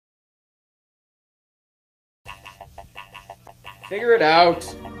Figure it out.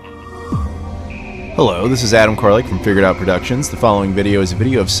 Hello, this is Adam Koralik from Figured Out Productions. The following video is a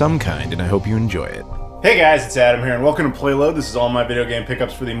video of some kind, and I hope you enjoy it. Hey guys, it's Adam here, and welcome to PlayLoad. This is all my video game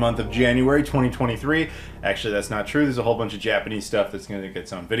pickups for the month of January 2023. Actually, that's not true. There's a whole bunch of Japanese stuff that's going to get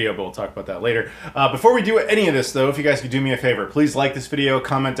some video, but we'll talk about that later. Before we do any of this, though, if you guys could do me a favor, please like this video,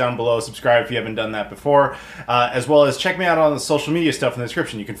 comment down below, subscribe if you haven't done that before, as well as check me out on the social media stuff in the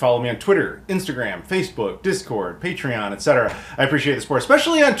description. You can follow me on Twitter, Instagram, Facebook, Discord, Patreon, etc. I appreciate the support,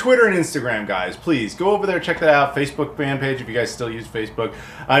 especially on Twitter and Instagram, guys. Please go over there, check that out. Facebook fan page if you guys still use Facebook.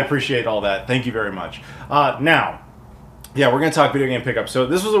 I appreciate all that. Thank you very much. Now, yeah, we're going to talk video game pickups. So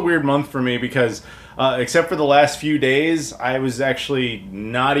this was a weird month for me because except for the last few days, I was actually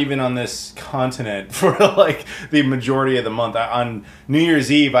not even on this continent for like the majority of the month. On New Year's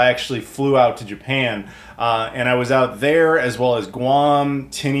Eve, I actually flew out to Japan, and I was out there as well as Guam,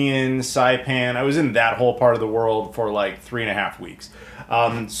 Tinian, Saipan. I was in that whole part of the world for like 3.5 weeks.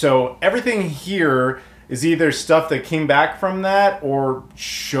 So everything here is either stuff that came back from that or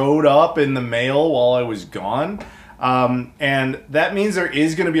showed up in the mail while I was gone. And that means there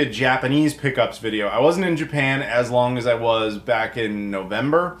is going to be a Japanese pickups video. I wasn't in Japan as long as I was back in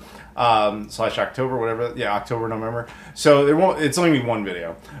November, slash October, whatever. Yeah, October, November. So it's only going to be one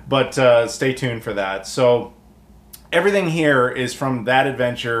video, but stay tuned for that. So everything here is from that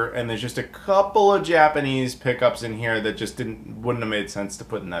adventure, and there's just a couple of Japanese pickups in here that just wouldn't have made sense to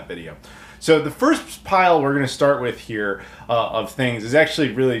put in that video. So the first pile we're going to start with here of things is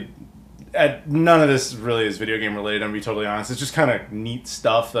actually really, none of this really is video game related, I'm going to be totally honest. It's just kind of neat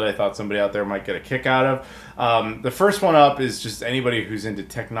stuff that I thought somebody out there might get a kick out of. The first one up is just anybody who's into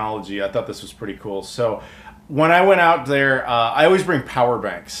technology. I thought this was pretty cool. So when I went out there, I always bring power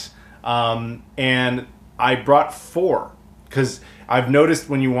banks, and I brought 4 because I've noticed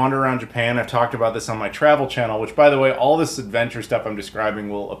when you wander around Japan, I've talked about this on my travel channel, which by the way, all this adventure stuff I'm describing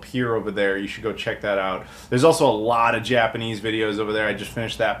will appear over there. You should go check that out. There's also a lot of Japanese videos over there. I just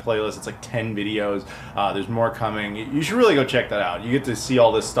finished that playlist. It's like 10 videos. There's more coming. You should really go check that out. You get to see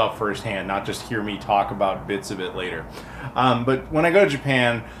all this stuff firsthand, not just hear me talk about bits of it later. But when I go to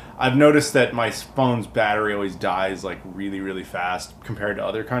Japan, I've noticed that my phone's battery always dies like really, really fast compared to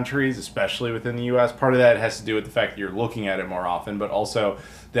other countries, especially within the US. Part of that has to do with the fact that you're looking at it more often, but also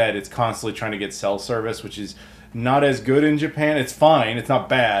that it's constantly trying to get cell service, which is not as good in Japan. It's fine, it's not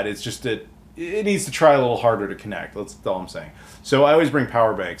bad, it's just that it needs to try a little harder to connect. That's all I'm saying. So I always bring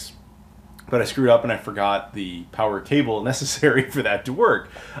power banks, but I screwed up and I forgot the power cable necessary for that to work.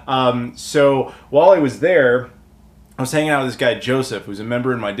 So while I was there, I was hanging out with this guy, Joseph, who's a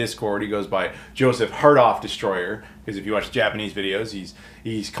member in my Discord. He goes by Joseph Heart-Off Destroyer, because if you watch Japanese videos,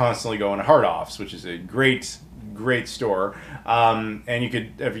 he's constantly going to Heart-Offs, which is a great store. And you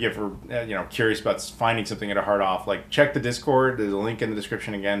could, if you ever curious about finding something at a Heart-Off, like check the Discord. There's a link in the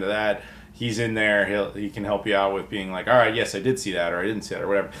description again to that. He's in there. He can help you out with being like, all right, yes, I did see that, or I didn't see that, or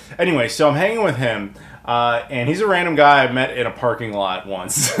whatever. Anyway, so I'm hanging with him, and he's a random guy I met in a parking lot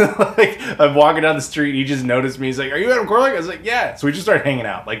once. Like, I'm walking down the street, he just noticed me. He's like, "Are you Adam Koralik?" I was like, "Yeah." So we just started hanging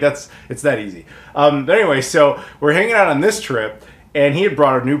out. Like, it's that easy. But anyway, so we're hanging out on this trip, and he had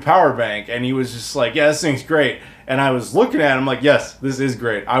brought a new power bank, and he was just like, "Yeah, this thing's great." And I was looking at him like, "Yes, this is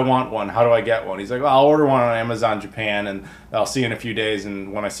great. I want one. How do I get one?" He's like, "Well, I'll order one on Amazon Japan, and I'll see you in a few days,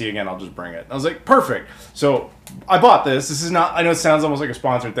 and when I see you again, I'll just bring it." I was like, "Perfect." So I bought this. This is not, I know it sounds almost like a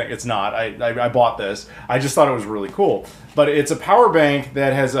sponsored thing. It's not. I bought this. I just thought it was really cool. But it's a power bank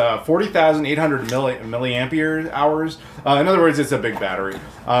that has 40,800 milliampere hours. In other words, it's a big battery.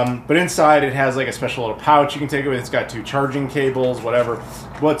 But inside it has like a special little pouch you can take it with. It's got 2 charging cables, whatever.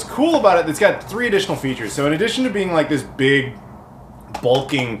 What's cool about it, it's got 3 additional features. So in addition to being like this big,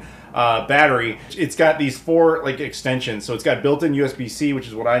 bulking battery, it's got these 4 like extensions. So it's got built-in USB-C, which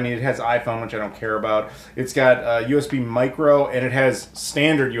is what I need. It has iPhone, which I don't care about. It's got USB micro, and it has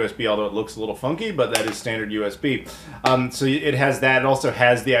standard USB, although it looks a little funky, but that is standard USB. So it has that. It also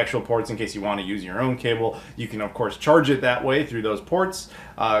has the actual ports in case you want to use your own cable. You can of course charge it that way through those ports.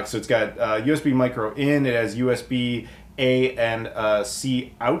 So it's got USB micro in. It has USB A and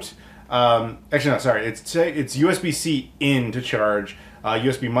C out. Actually, no, sorry. It's USB-C in to charge.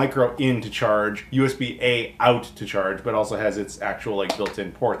 USB micro in to charge, USB A out to charge, but also has its actual like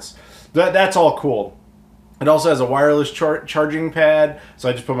built-in ports. That's all cool. It also has a wireless charging pad, so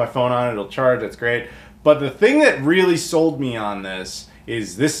I just put my phone on it, it'll charge, that's great. But the thing that really sold me on this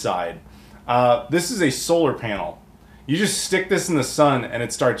is this side. This is a solar panel. You just stick this in the sun and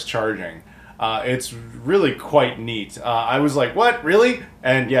it starts charging. It's really quite neat. I was like, what, really?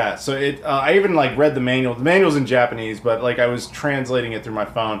 And yeah, so I even like read the manual. The manual's in Japanese, but like I was translating it through my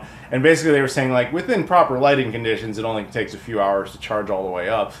phone, and basically they were saying like within proper lighting conditions, it only takes a few hours to charge all the way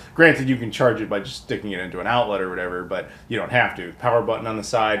up. Granted, you can charge it by just sticking it into an outlet or whatever, but you don't have to. Power button on the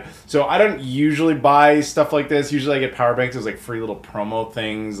side. So I don't usually buy stuff like this. Usually I get power banks as like free little promo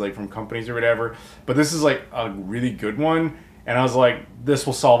things like from companies or whatever. But this is like a really good one. And I was like, this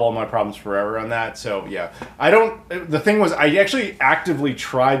will solve all my problems forever on that. So yeah, the thing was, I actually actively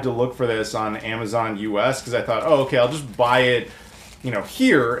tried to look for this on Amazon US because I thought, oh, okay, I'll just buy it,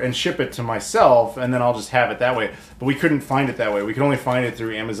 here and ship it to myself, and then I'll just have it that way. But we couldn't find it that way. We could only find it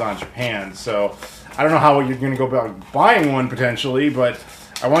through Amazon Japan. So I don't know how you're going to go about buying one potentially, but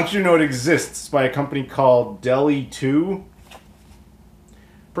I want you to know it exists by a company called Deli 2.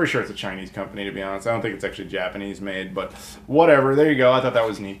 Pretty sure it's a Chinese company, to be honest. I don't think it's actually Japanese made, but whatever. There you go. I thought that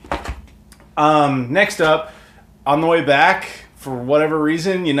was neat. Next up, on the way back, for whatever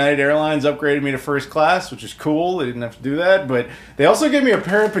reason, United Airlines upgraded me to first class, which is cool. They didn't have to do that, but they also gave me a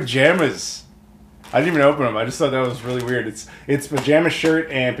pair of pajamas. I didn't even open them. I just thought that was really weird. It's pajama shirt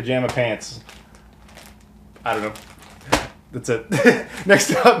and pajama pants. I don't know. That's it.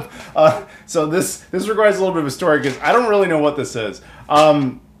 Next up, so this requires a little bit of a story because I don't really know what this is.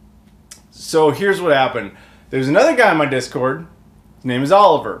 So here's what happened. There's another guy in my Discord. His name is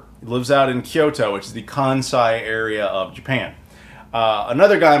Oliver. He lives out in Kyoto, which is the Kansai area of Japan.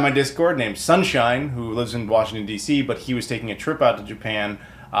 Another guy in my Discord named Sunshine, who lives in Washington, D.C., but he was taking a trip out to Japan.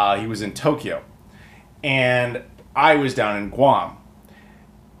 He was in Tokyo. And I was down in Guam.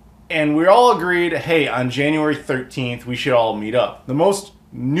 And we all agreed, hey, on January 13th, we should all meet up. The most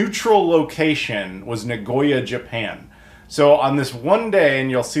neutral location was Nagoya, Japan. So on this one day, and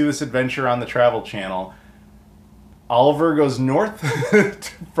you'll see this adventure on the Travel Channel, Oliver goes north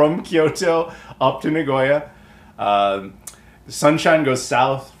from Kyoto up to Nagoya. Sunshine goes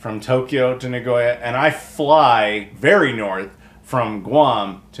south from Tokyo to Nagoya. And I fly very north from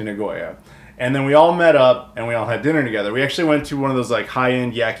Guam to Nagoya. And then we all met up and we all had dinner together. We actually went to one of those like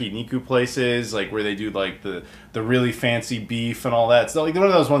high-end yakiniku places, like where they do like the really fancy beef and all that. So like one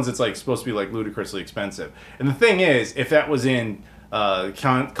of those ones that's like supposed to be like ludicrously expensive. And the thing is, if that was in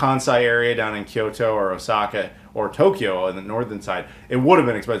Kansai area down in Kyoto or Osaka or Tokyo on the northern side, it would have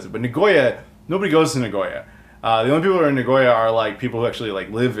been expensive. But Nagoya, nobody goes to Nagoya. The only people who are in Nagoya are like people who actually like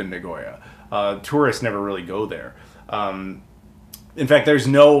live in Nagoya. Tourists never really go there. In fact, there's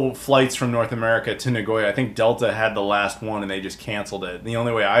no flights from North America to Nagoya. I think Delta had the last one and they just canceled it. The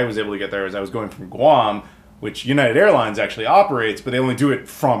only way I was able to get there is I was going from Guam, which United Airlines actually operates, but they only do it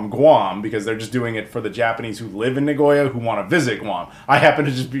from Guam because they're just doing it for the Japanese who live in Nagoya who want to visit Guam. I happen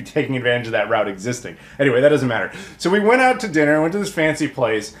to just be taking advantage of that route existing. Anyway, that doesn't matter. So we went out to dinner, went to this fancy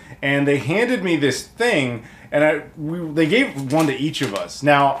place, and they handed me this thing, and they gave one to each of us.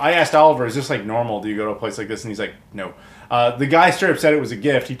 Now, I asked Oliver, is this like normal? Do you go to a place like this? And he's like, no. The guy straight up said it was a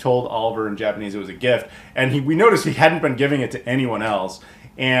gift. He told Oliver in Japanese it was a gift. And we noticed he hadn't been giving it to anyone else.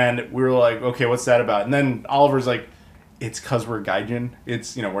 And we were like, okay, what's that about? And then Oliver's like, it's because we're Gaijin.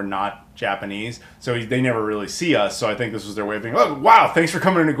 It's, we're not Japanese. So they never really see us. So I think this was their way of being, oh, wow, thanks for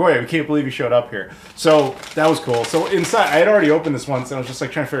coming to Nagoya. We can't believe you showed up here. So that was cool. So inside, I had already opened this once, and I was just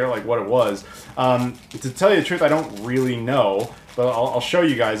like trying to figure out like what it was. To tell you the truth, I don't really know. But I'll show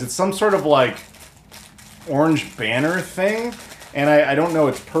you guys. It's some sort of like orange banner thing, and I don't know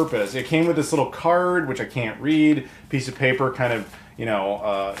its purpose. It came with this little card, which I can't read, piece of paper kind of,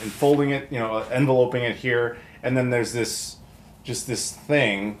 enfolding it, enveloping it here, and then there's this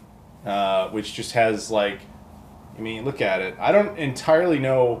thing, which just has like, look at it. I don't entirely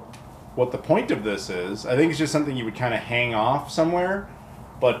know what the point of this is. I think it's just something you would kind of hang off somewhere.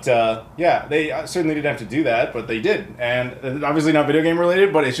 But, yeah, they certainly didn't have to do that, but they did. And obviously not video game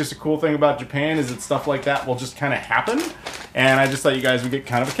related, but it's just a cool thing about Japan is that stuff like that will just kind of happen. And I just thought you guys would get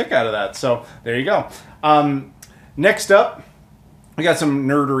kind of a kick out of that. So there you go. Next up, we got some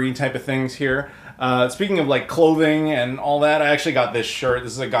nerdery type of things here. Speaking of like clothing and all that, I actually got this shirt.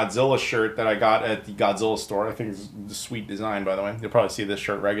 This is a Godzilla shirt that I got at the Godzilla store. I think it's a sweet design, by the way. You'll probably see this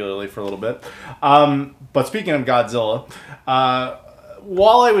shirt regularly for a little bit. But speaking of Godzilla,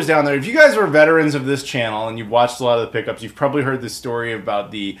 while I was down there, if you guys are veterans of this channel and you've watched a lot of the pickups, you've probably heard this story about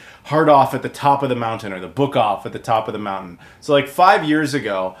the hard off at the top of the mountain or the book off at the top of the mountain. So like 5 years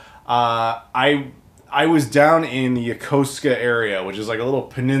ago, I was down in the Yokosuka area, which is like a little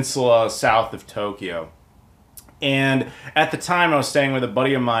peninsula south of Tokyo. And at the time I was staying with a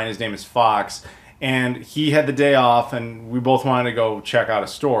buddy of mine, his name is Fox, and he had the day off and we both wanted to go check out a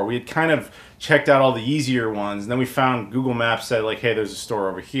store. We had kind of checked out all the easier ones, and then we found Google Maps said like, hey, there's a store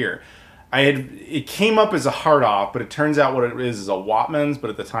over here. it came up as a hard off, but it turns out what it is a Wattman's, but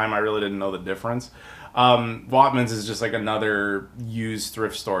at the time I really didn't know the difference. Wattman's is just like another used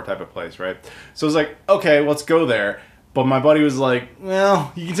thrift store type of place, right? So I was like, okay, let's go there. But my buddy was like,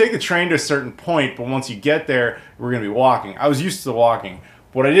 well, you can take the train to a certain point, but once you get there, we're going to be walking. I was used to walking.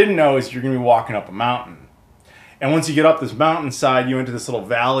 What I didn't know is you're going to be walking up a mountain. And once you get up this mountainside, you enter this little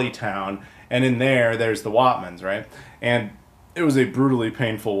valley town, and in there's the Wattman's, right? And it was a brutally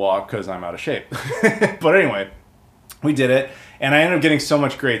painful walk because I'm out of shape. But anyway, we did it, and I ended up getting so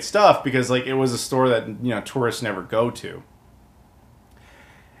much great stuff because like it was a store that tourists never go to.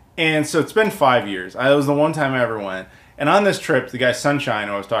 And so it's been 5 years. It was the one time I ever went. And on this trip, the guy Sunshine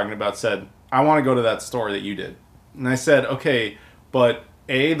I was talking about said, I want to go to that store that you did. And I said, okay, but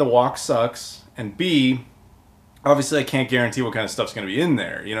A, the walk sucks, and B, obviously I can't guarantee what kind of stuff's going to be in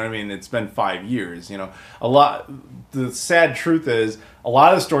there. You know what I mean? It's been 5 years. The sad truth is a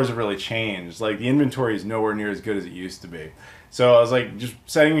lot of the stores have really changed. Like the inventory is nowhere near as good as it used to be. So I was like, just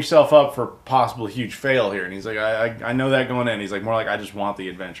setting yourself up for possible huge fail here. And he's like, I know that going in. He's like, more like, I just want the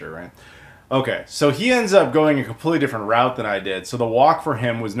adventure, right? Okay, so he ends up going a completely different route than I did. So the walk for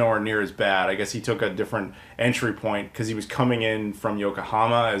him was nowhere near as bad. I guess he took a different entry point because he was coming in from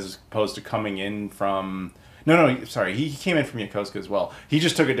Yokohama as opposed to coming in from... No, sorry. He came in from Yokosuka as well. He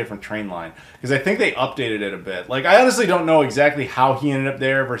just took a different train line because I think they updated it a bit. Like, I honestly don't know exactly how he ended up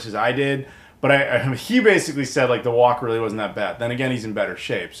there versus I did, but he basically said, like, the walk really wasn't that bad. Then again, he's in better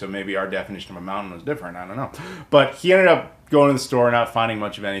shape, so maybe our definition of a mountain was different. I don't know. But he ended up going to the store, not finding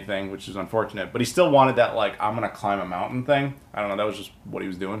much of anything, which is unfortunate. But he still wanted that, like, I'm going to climb a mountain thing. I don't know. That was just what he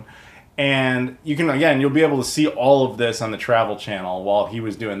was doing. And you'll be able to see all of this on the Travel Channel. While he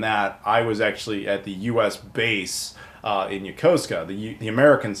was doing that, I was actually at the U.S. base in Yokosuka, the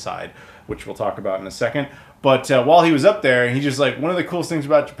American side, which we'll talk about in a second. But while he was up there, he just like, one of the coolest things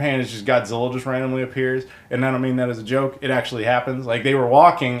about Japan is just Godzilla just randomly appears. And I don't mean that as a joke. It actually happens. Like, they were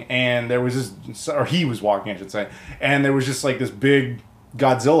walking, and there was this, or he was walking, I should say, and there was just like this big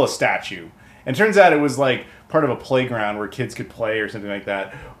Godzilla statue. And it turns out it was like part of a playground where kids could play or something like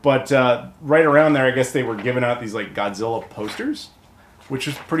that. But right around there, I guess they were giving out these like Godzilla posters, which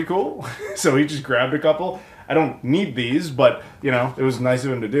was pretty cool. So he just grabbed a couple. I don't need these, but it was nice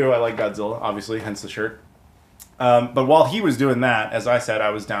of him to do. I like Godzilla, obviously, hence the shirt. But while he was doing that, as I said,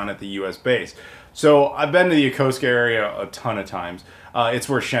 I was down at the U.S. base. So I've been to the Yokosuka area a ton of times. It's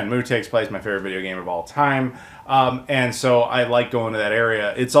where Shenmue takes place, my favorite video game of all time. And so I like going to that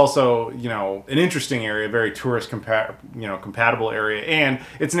area. It's also, an interesting area, very tourist compatible area. And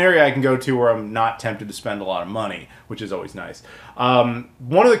it's an area I can go to where I'm not tempted to spend a lot of money, which is always nice.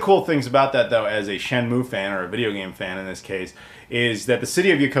 One of the cool things about that, though, as a Shenmue fan, or a video game fan in this case, is that the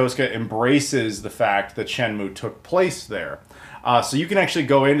city of Yokosuka embraces the fact that Shenmue took place there. So you can actually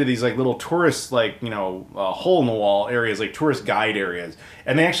go into these like little tourist, hole-in-the-wall areas, like tourist guide areas.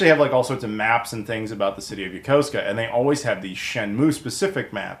 And they actually have like all sorts of maps and things about the city of Yokosuka. And they always have these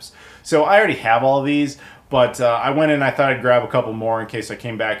Shenmue-specific maps. So I already have all of these. But I went in, I thought I'd grab a couple more in case I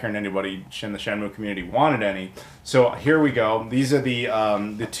came back here and anybody in the Shenmue community wanted any. So here we go. These are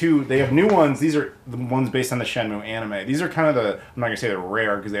the two, they have new ones. These are the ones based on the Shenmue anime. These are kind of I'm not going to say they're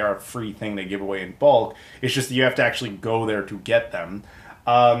rare because they are a free thing they give away in bulk. It's just that you have to actually go there to get them.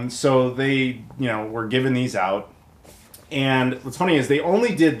 So they, were giving these out. And what's funny is they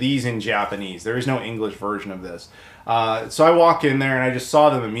only did these in Japanese. There is no English version of this. So I walk in there and I just saw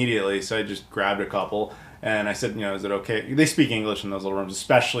them immediately. So I just grabbed a couple. And I said, is it okay? They speak English in those little rooms,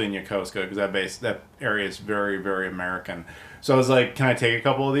 especially in Yokosuka, because that area is very, very American. So I was like, can I take a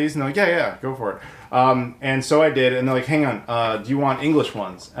couple of these? And they're like, yeah, go for it. And so I did. And they're like, hang on, do you want English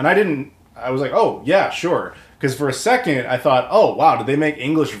ones? And I was like, oh, yeah, sure. Because for a second, I thought, oh, wow, did they make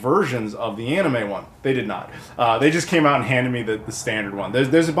English versions of the anime one? They did not. They just came out and handed me the standard one.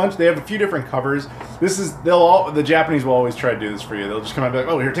 There's a bunch, they have a few different covers. The Japanese will always try to do this for you. They'll just come out and be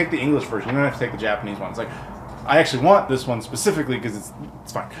like, oh, here, take the English version. You don't have to take the Japanese one. It's like, I actually want this one specifically because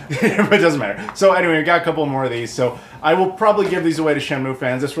it's fine. But it doesn't matter. So anyway, we got a couple more of these. So I will probably give these away to Shenmue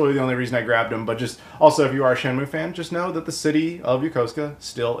fans. That's really the only reason I grabbed them. But just also, if you are a Shenmue fan, just know that the city of Yokosuka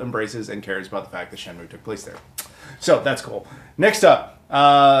still embraces and cares about the fact that Shenmue took place there. So that's cool. Next up,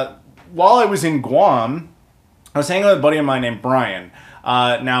 while I was in Guam, I was hanging with a buddy of mine named Brian.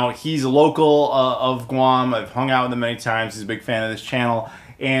 Now, he's a local of Guam. I've hung out with him many times. He's a big fan of this channel.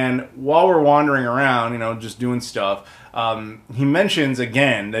 And while we're wandering around, just doing stuff, he mentions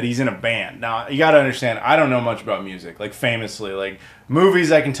again that he's in a band. Now, you got to understand, I don't know much about music, like famously. Like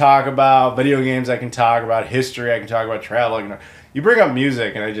movies I can talk about, video games I can talk about, history I can talk about, travel. You bring up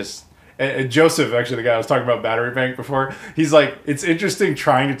music and And Joseph, actually, the guy I was talking about battery bank before, he's like, it's interesting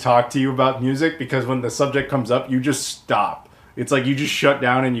trying to talk to you about music because when the subject comes up, you just stop. It's like you just shut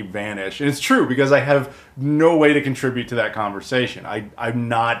down and you vanish. And it's true because I have no way to contribute to that conversation. I'm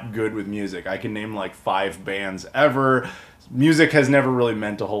not good with music. I can name like 5 bands ever. Music has never really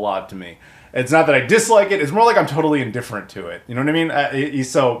meant a whole lot to me. It's not that I dislike it. It's more like I'm totally indifferent to it. You know what I mean?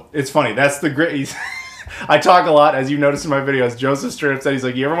 So it's funny. That's the great... I talk a lot, as you noticed in my videos. Joseph straight up said, he's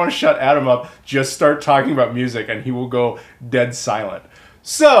like, you ever want to shut Adam up, just start talking about music and he will go dead silent.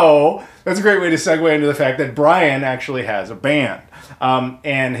 So that's a great way to segue into the fact that Brian actually has a band.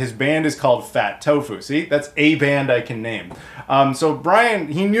 And his band is called Fat Tofu. See, that's a band I can name. So Brian,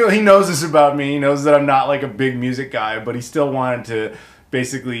 he knows this about me. He knows that I'm not like a big music guy, but he still wanted to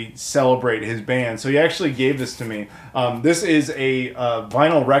basically celebrate his band. So he actually gave this to me. This is a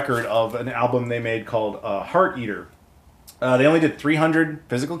vinyl record of an album they made called Heart Eater. They only did 300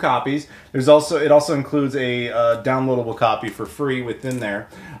 physical copies. It also includes a downloadable copy for free within there.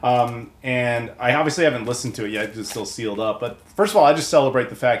 And I obviously haven't listened to it yet. It's still sealed up. But first of all, I just celebrate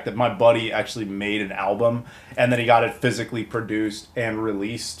the fact that my buddy actually made an album and that he got it physically produced and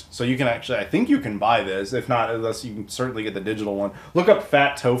released. So you can actually, I think you can buy this. If not, unless you can certainly get the digital one. Look up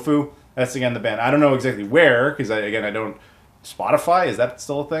Fat Tofu. That's again the band. I don't know exactly where because I don't. Spotify? Is that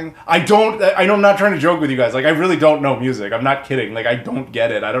still a thing? I know I'm not trying to joke with you guys. Like, I really don't know music. I'm not kidding. Like, I don't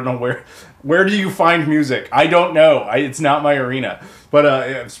get it. I don't know where do you find music? I don't know. It's not my arena.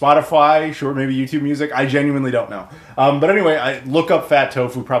 But Spotify, sure, maybe YouTube Music. I genuinely don't know. But anyway, I look up Fat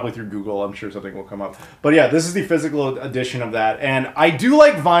Tofu probably through Google. I'm sure something will come up. But yeah, this is the physical edition of that. And I do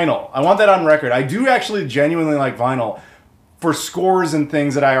like vinyl. I want that on record. I do actually genuinely like vinyl for scores and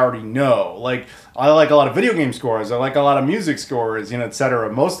things that I already know. Like, I like a lot of video game scores. I like a lot of music scores,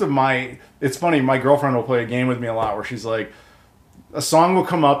 etc. Most of it's funny, my girlfriend will play a game with me a lot where she's like, a song will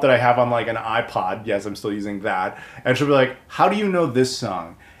come up that I have on like an iPod. Yes, I'm still using that. And she'll be like, how do you know this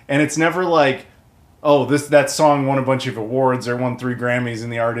song? And it's never like, oh, that song won a bunch of awards or won 3 Grammys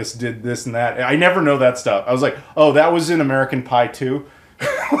and the artist did this and that. I never know that stuff. I was like, oh, that was in American Pie 2.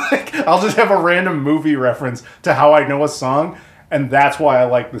 Like, I'll just have a random movie reference to how I know a song, and that's why I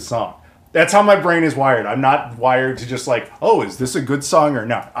like the song. That's how my brain is wired. I'm not wired to just like, oh, is this a good song or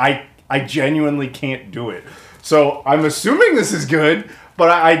not? I genuinely can't do it. So I'm assuming this is good, but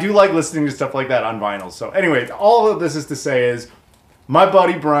I do like listening to stuff like that on vinyl. So anyway, all of this is to say is my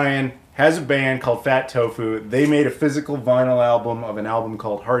buddy Brian has a band called Fat Tofu. They made a physical vinyl album of an album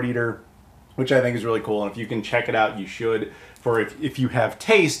called Heart Eater, which I think is really cool. And if you can check it out, you should. For if you have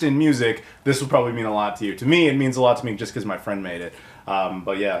taste in music, this will probably mean a lot to you. To me, it means a lot to me just because my friend made it.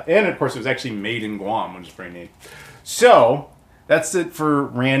 But yeah, and of course it was actually made in Guam, which is pretty neat. So that's it for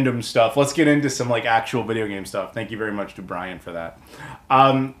random stuff. Let's get into some like actual video game stuff. Thank you very much to Brian for that.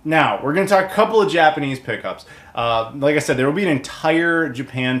 Now we're going to talk a couple of Japanese pickups. Like I said, there will be an entire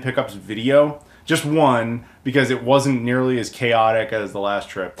Japan pickups video. Just one, because it wasn't nearly as chaotic as the last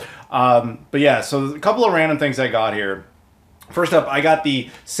trip. But yeah, so a couple of random things I got here. First up, I got the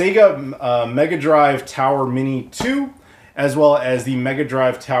Sega Mega Drive Tower Mini 2, as well as the Mega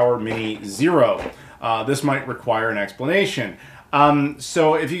Drive Tower Mini 0. This might require an explanation.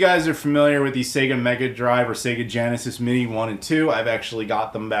 So if you guys are familiar with the Sega Mega Drive or Sega Genesis Mini 1 and 2, I've actually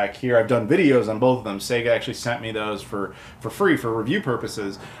got them back here. I've done videos on both of them. Sega actually sent me those for free for review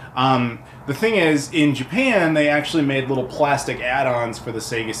purposes. The thing is, in Japan, they actually made little plastic add-ons for the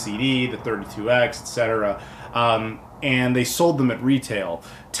Sega CD, the 32X, etc. And they sold them at retail.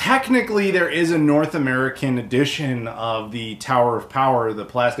 Technically, there is a North American edition of the Tower of Power, the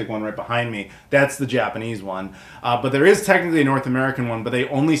plastic one right behind me. That's the Japanese one. But there is technically a North American one, but they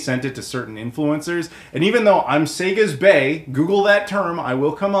only sent it to certain influencers. And even though I'm Sega's bae, Google that term, I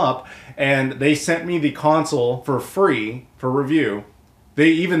will come up, and they sent me the console for free for review.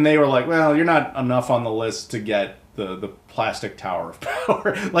 They were like, well, you're not enough on the list to get the plastic Tower of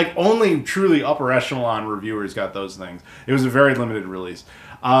Power. Like, only truly upper echelon reviewers got those things. It was a very limited release.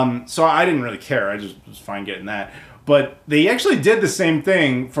 So I didn't really care. I just was fine getting that. But they actually did the same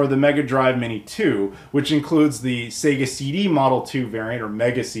thing for the Mega Drive Mini 2, which includes the Sega CD Model 2 variant, or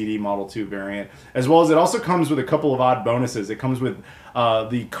Mega CD Model 2 variant, as well as it also comes with a couple of odd bonuses. It comes with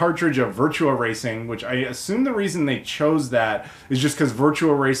the cartridge of Virtua Racing, which I assume the reason they chose that is just because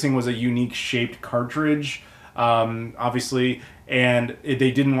Virtua Racing was a unique shaped cartridge, obviously, and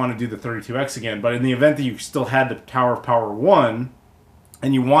they didn't want to do the 32X again. But in the event that you still had the Tower of Power 1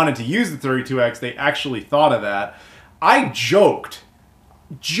 and you wanted to use the 32X, they actually thought of that. I joked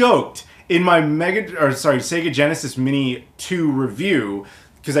in my Sega Genesis Mini 2 review,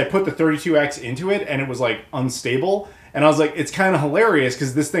 because I put the 32X into it and it was like unstable, And I was like, it's kind of hilarious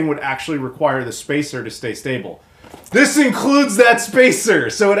because this thing would actually require the spacer to stay stable. This includes that spacer,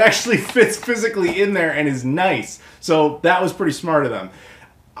 so it actually fits physically in there and is nice. So that was pretty smart of them.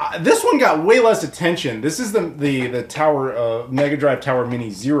 This one got way less attention. This is the Tower Mega Drive Tower Mini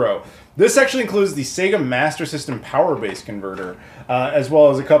Zero. This actually includes the Sega Master System Power Base converter, as well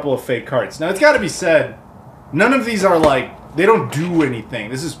as a couple of fake carts. Now, it's got to be said, none of these are like, they don't do anything.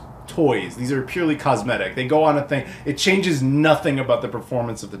 This is toys. These are purely cosmetic. They go on a thing. It changes nothing about the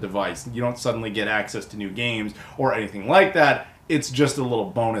performance of the device. You don't suddenly get access to new games or anything like that. It's just a little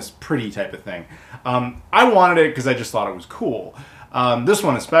bonus pretty type of thing. I wanted it because I just thought it was cool. This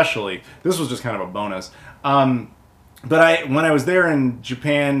one especially. This was just kind of a bonus. But when I was there in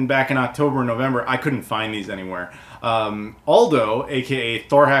Japan back in October, November, I couldn't find these anywhere. Aldo, aka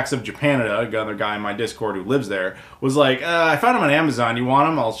Thorhax of Japanada, another guy in my Discord who lives there, was like, I found them on Amazon. You want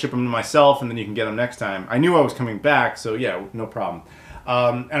them? I'll ship them to myself, and then you can get them next time. I knew I was coming back, so yeah, no problem.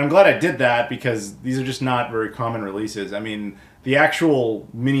 And I'm glad I did that because these are just not very common releases. I mean, the actual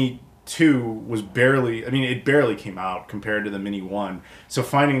Mini 2 was barely, it barely came out compared to the Mini 1. So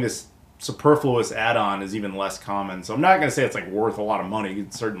finding this superfluous add-on is even less common. So I'm not going to say it's like worth a lot of money.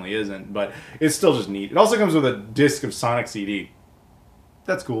 It certainly isn't, but it's still just neat. It also comes with a disc of Sonic CD.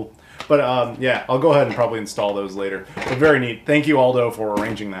 That's cool. But yeah, I'll go ahead and probably install those later. But very neat. Thank you, Aldo, for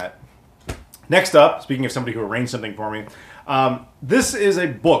arranging that. Next up, speaking of somebody who arranged something for me, this is a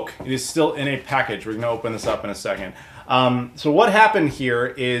book. It is still in a package. We're going to open this up in a second. So what happened here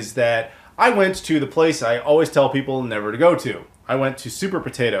is that I went to the place I always tell people never to go to. I went to Super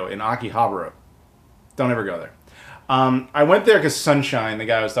Potato in Akihabara. Don't ever go there. I went there because Sunshine, the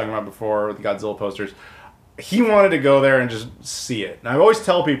guy I was talking about before with the Godzilla posters, he wanted to go there and just see it. And I always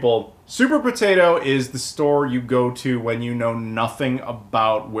tell people, Super Potato is the store you go to when you know nothing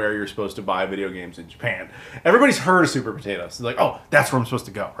about where you're supposed to buy video games in Japan. Everybody's heard of Super Potato. So they're like, oh, that's where I'm supposed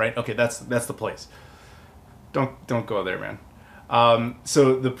to go, right? Okay, that's the place. Don't go there, man.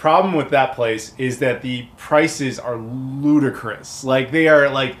 So the problem with that place is that the prices are ludicrous. Like, they are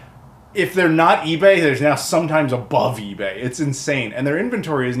like, if they're not eBay, there's now sometimes above eBay. It's insane. And their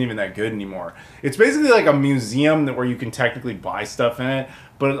inventory isn't even that good anymore. It's basically like a museum where you can technically buy stuff in it,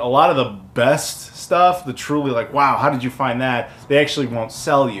 but a lot of the best stuff, the truly like, wow, how did you find that? They actually won't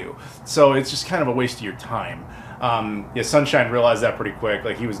sell you. So it's just kind of a waste of your time. Yeah, Sunshine realized that pretty quick.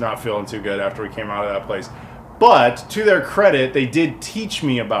 Like, he was not feeling too good after we came out of that place. But, to their credit, they did teach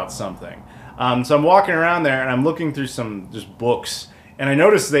me about something. So I'm walking around there, and I'm looking through some just books, and I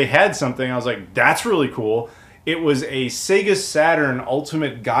noticed they had something. I was like, that's really cool. It was a Sega Saturn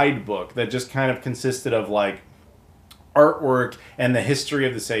Ultimate Guidebook that just kind of consisted of, like, artwork and the history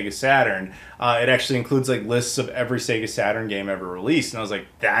of the Sega Saturn. It actually includes, like, lists of every Sega Saturn game ever released, and I was like,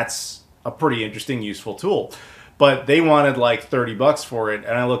 that's a pretty interesting, useful tool. But they wanted like 30 bucks for it,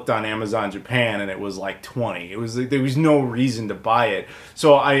 and I looked on Amazon Japan, and it was like 20. It was like, there was no reason to buy it.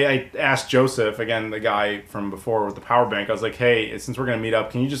 So I asked Joseph, again, the guy from before with the power bank. I was like, hey, since we're gonna meet up,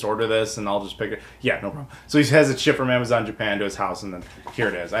 can you just order this and I'll just pick it? Yeah, no problem. So he has it shipped from Amazon Japan to his house, and then here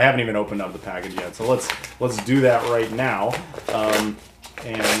it is. I haven't even opened up the package yet, so let's do that right now. And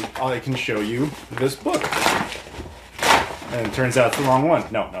I can show you this book. And it turns out it's the wrong one.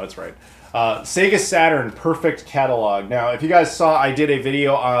 No, it's right. Sega Saturn Perfect Catalog. Now, if you guys saw, I did a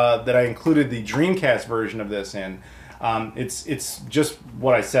video that I included the Dreamcast version of this in. It's just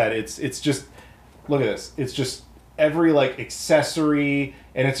what I said. It's just, look at this. It's just every like accessory,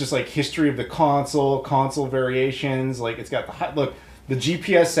 and it's just like history of the console variations. Like, it's got the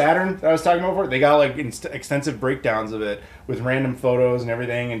GPS Saturn that I was talking about before. They got like extensive breakdowns of it with random photos and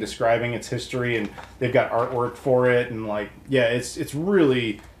everything, and describing its history, and they've got artwork for it, and like, yeah, it's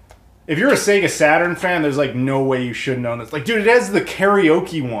really. If you're a Sega Saturn fan, there's like no way you shouldn't own this. Like, dude, it has the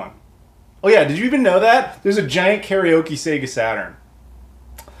karaoke one. Oh yeah, did you even know that? There's a giant karaoke Sega Saturn.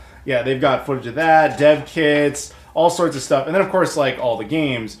 Yeah, they've got footage of that, dev kits, all sorts of stuff. And then, of course, like, all the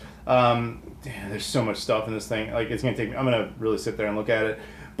games. There's so much stuff in this thing. Like, it's going to take me... I'm going to really sit there and look at it.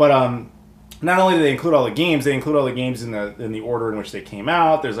 But not only do they include all the games, they include all the games in the order in which they came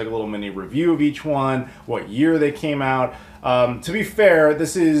out. There's like a little mini review of each one, what year they came out. To be fair,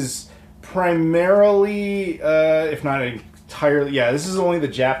 this is primarily, if not entirely... Yeah, this is only the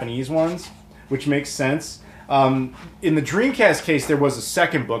Japanese ones, which makes sense. In the Dreamcast case, there was a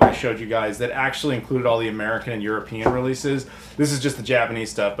second book I showed you guys that actually included all the American and European releases. This is just the Japanese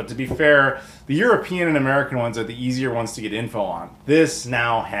stuff. But to be fair, the European and American ones are the easier ones to get info on. This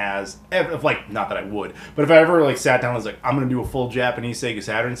now has, like, not that I would, but if I ever like sat down and was like, I'm going to do a full Japanese Sega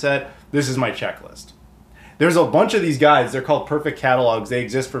Saturn set, this is my checklist. There's a bunch of these guides. They're called Perfect Catalogs. They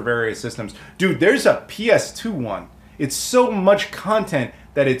exist for various systems. Dude, there's a PS2 one. It's so much content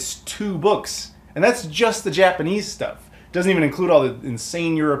that it's 2 books. And that's just the Japanese stuff. It doesn't even include all the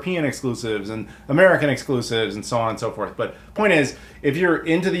insane European exclusives and American exclusives and so on and so forth. But point is, if you're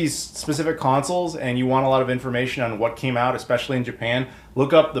into these specific consoles and you want a lot of information on what came out, especially in Japan,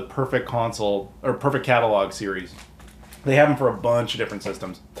 look up the Perfect Console or Perfect Catalog series. They have them for a bunch of different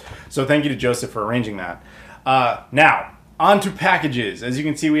systems. So thank you to Joseph for arranging that. Now, on to packages. As you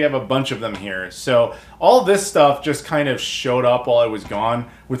can see, we have a bunch of them here. So all this stuff just kind of showed up while I was gone,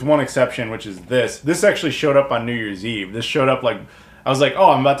 with one exception, which is this. This actually showed up on New Year's Eve. This showed up like, I was like, oh,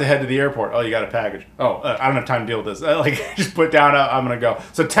 I'm about to head to the airport. Oh, you got a package. Oh, I don't have time to deal with this. Like, just put down, I'm going to go.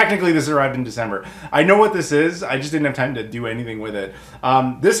 So technically this arrived in December. I know what this is. I just didn't have time to do anything with it.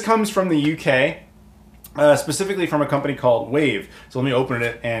 This comes from the UK. Specifically from a company called Wave. So let me open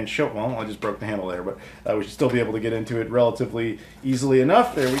it and show, well, I just broke the handle there, but we should still be able to get into it relatively easily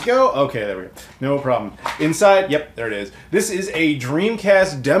enough. There we go. Okay, there we go. No problem. Inside, yep, there it is. This is a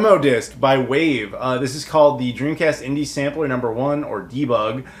Dreamcast demo disc by Wave. This is called the Dreamcast Indie Sampler #1, or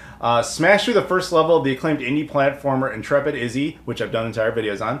Debug. Smash through the first level of the acclaimed indie platformer Intrepid Izzy, which I've done entire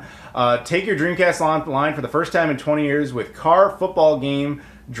videos on. Take your Dreamcast online for the first time in 20 years with car, football game,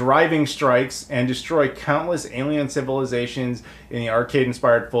 driving strikes, and destroy countless alien civilizations in the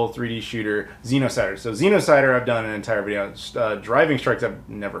arcade-inspired full 3D shooter Xenocider. So Xenocider, I've done an entire video. Driving strikes, I've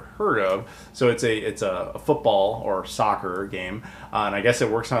never heard of. So it's a football or soccer game, and I guess it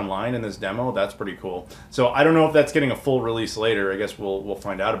works online in this demo. That's pretty cool. So I don't know if that's getting a full release later. I guess we'll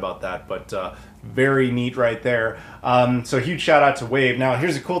find out about that. But very neat right there. So huge shout out to Wave. Now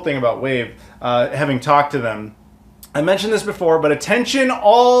here's the cool thing about Wave. Having talked to them, I mentioned this before, but attention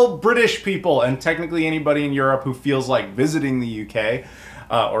all British people, and technically anybody in Europe who feels like visiting the UK,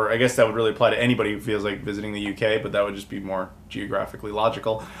 or I guess that would really apply to anybody who feels like visiting the UK, but that would just be more geographically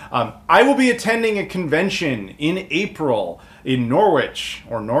logical. I will be attending a convention in April in Norwich,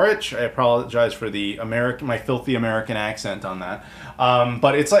 or Norwich. I apologize for the my filthy American accent on that.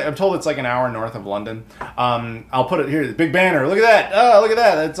 But it's like, I'm told it's like an hour north of London. I'll put it here, the big banner. Look at that. Oh, look at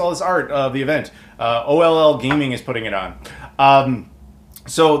that. That's all this art of the event. OLL Gaming is putting it on.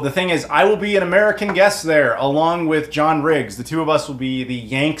 So the thing is, I will be an American guest there, along with John Riggs. The two of us will be the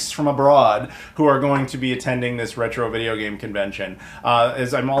Yanks from abroad who are going to be attending this retro video game convention.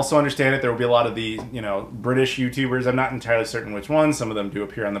 As I'm also understand it, there will be a lot of the British YouTubers. I'm not entirely certain which ones. Some of them do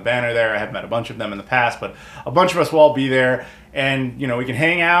appear on the banner there. I have met a bunch of them in the past, but a bunch of us will all be there. And, we can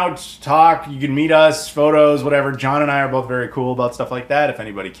hang out, talk, you can meet us, photos, whatever. John and I are both very cool about stuff like that, if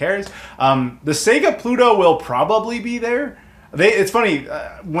anybody cares. The Sega Pluto will probably be there. It's funny,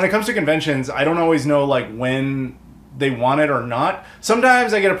 when it comes to conventions, I don't always know, like, when they want it or not.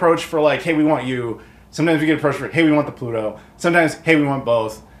 Sometimes I get approached for, like, hey, we want you. Sometimes we get approached for, hey, we want the Pluto. Sometimes, hey, we want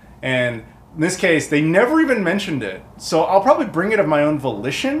both. And in this case, they never even mentioned it. So I'll probably bring it of my own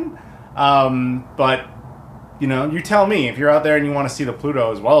volition. But, you tell me. If you're out there and you want to see the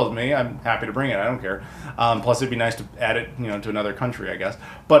Pluto as well as me, I'm happy to bring it. I don't care. Plus, it'd be nice to add it, to another country, I guess.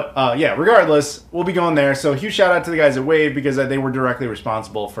 But, yeah, regardless, we'll be going there. So, huge shout out to the guys at Wave, because they were directly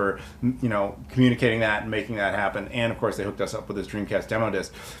responsible for, communicating that and making that happen. And, of course, they hooked us up with this Dreamcast demo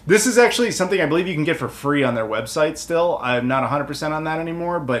disc. This is actually something I believe you can get for free on their website still. I'm not 100% on that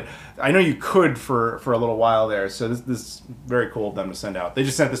anymore, but I know you could for a little while there. So, this is very cool of them to send out. They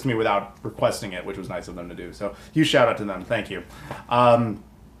just sent this to me without requesting it, which was nice of them to do. So, huge shout out to them. Thank you.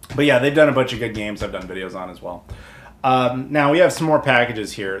 But yeah, they've done a bunch of good games I've done videos on as well. Now we have some more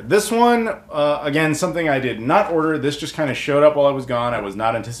packages here. This one, again, something I did not order. This just kind of showed up while I was gone. I was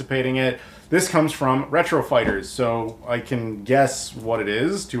not anticipating it. This comes from Retro Fighters, so I can guess what it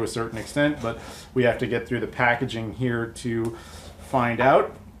is to a certain extent, but we have to get through the packaging here to find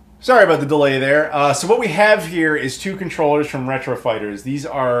out. Sorry about the delay there. So what we have here is 2 controllers from Retro Fighters. These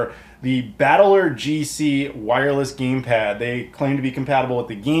are the Battler GC wireless gamepad. They claim to be compatible with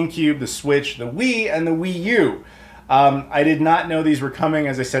the GameCube, the Switch, the Wii, and the Wii U. I did not know these were coming.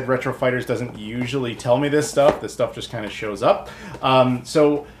 As I said, Retro Fighters doesn't usually tell me this stuff. This stuff just kind of shows up.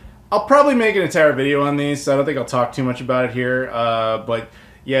 So I'll probably make an entire video on these, so I don't think I'll talk too much about it here. But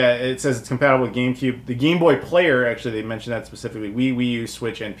yeah, it says it's compatible with GameCube. The Game Boy Player, actually, they mentioned that specifically. Wii, Wii U,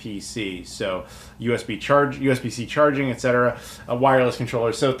 Switch, and PC. So USB-C charging, etc. A wireless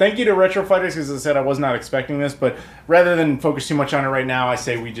controller. So thank you to Retro Fighters, because as I said, I was not expecting this. But rather than focus too much on it right now, I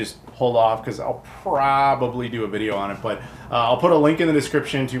say we just hold off, because I'll probably do a video on it. But I'll put a link in the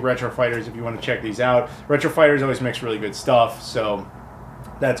description to Retro Fighters if you want to check these out. Retro Fighters always makes really good stuff, so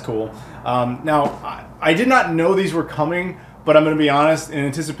that's cool. Now, I did not know these were coming, but I'm going to be honest, in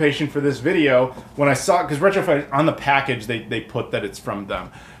anticipation for this video, when I saw, because Retro Fighters, on the package, they put that it's from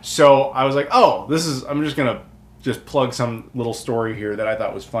them. So I was like, oh, I'm just going to just plug some little story here that I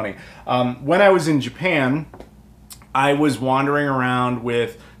thought was funny. When I was in Japan, I was wandering around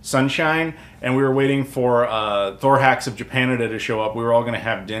with Sunshine, and we were waiting for Thor Hacks of Japanada to show up. We were all going to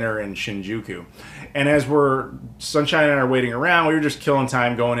have dinner in Shinjuku. And as Sunshine and I are waiting around, we were just killing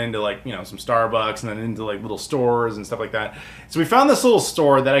time going into, like, you know, some Starbucks and then into, like, little stores and stuff like that. So we found this little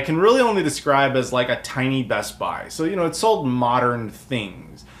store that I can really only describe as, like, a tiny Best Buy. So, you know, it sold modern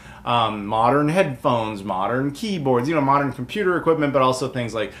things. Modern headphones, modern keyboards, you know, modern computer equipment, but also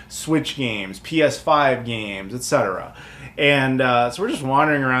things like Switch games, PS5 games, etc. And so we're just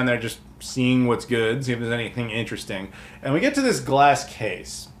wandering around there, just seeing what's good, see if there's anything interesting. And we get to this glass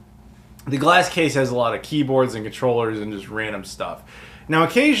case. The glass case has a lot of keyboards and controllers and just random stuff. Now,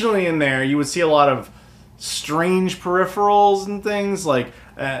 occasionally in there, you would see a lot of strange peripherals and things, like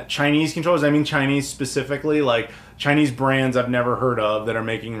Chinese controllers. I mean Chinese specifically, like Chinese brands I've never heard of that are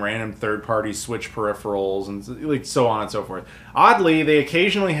making random third-party Switch peripherals and like so on and so forth. Oddly, they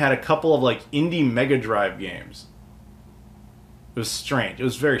occasionally had a couple of like indie Mega Drive games. It was strange. It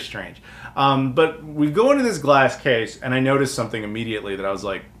was very strange. But we go into this glass case, and I noticed something immediately that I was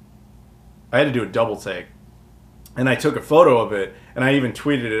like, I had to do a double take. And I took a photo of it, and I even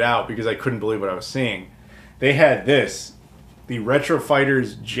tweeted it out because I couldn't believe what I was seeing. They had this, the Retro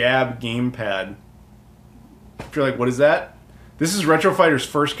Fighters Jab gamepad. If you're like, what is that? This is Retro Fighters'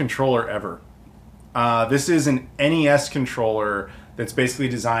 first controller ever. This is an NES controller that's basically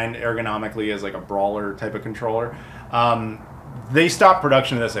designed ergonomically as like a brawler type of controller. They stopped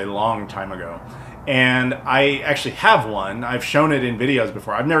production of this a long time ago. And I actually have one. I've shown it in videos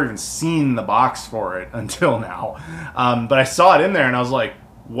before. I've never even seen the box for it until now. But I saw it in there and I was like,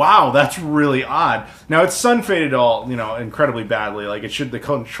 wow, that's really odd. Now it's sun faded all, you know, incredibly badly. Like the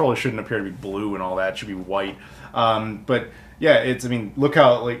controller shouldn't appear to be blue and all that. It should be white. But yeah, I mean, look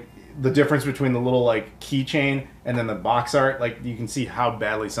how like the difference between the little like keychain and then the box art. Like you can see how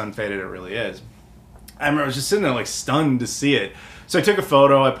badly sun faded it really is. I remember I was just sitting there like stunned to see it. So I took a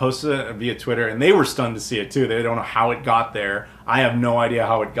photo, I posted it via Twitter, and they were stunned to see it too. They don't know how it got there. I have no idea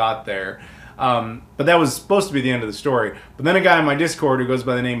how it got there. But that was supposed to be the end of the story. But then a guy in my Discord who goes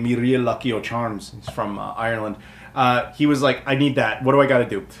by the name Miriel Lucky O'Charms, he's from Ireland, he was like, I need that. What do I got to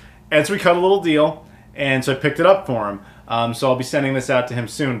do? And so we cut a little deal, and so I picked it up for him. So I'll be sending this out to him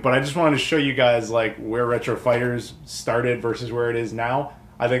soon. But I just wanted to show you guys like where Retro Fighters started versus where it is now.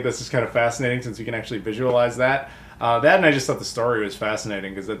 I think this is kind of fascinating since you can actually visualize that. That and I just thought the story was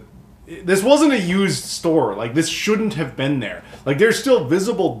fascinating because this wasn't a used store. Like this shouldn't have been there. Like there's still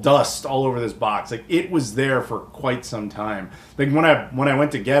visible dust all over this box. Like it was there for quite some time. Like when I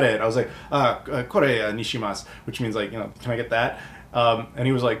went to get it, I was like, "Kore nishimasu," which means like, you know, can I get that? And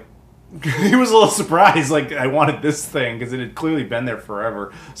he was like, he was a little surprised. Like I wanted this thing because it had clearly been there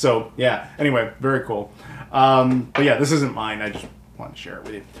forever. So yeah. Anyway, very cool. But yeah, this isn't mine. I just wanted to share it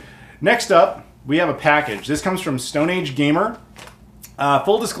with you. Next up, we have a package. This comes from Stone Age Gamer.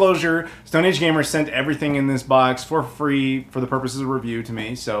 Full disclosure, Stone Age Gamer sent everything in this box for free for the purposes of review to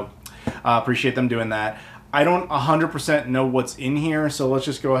me, so appreciate them doing that. I don't 100% know what's in here, so let's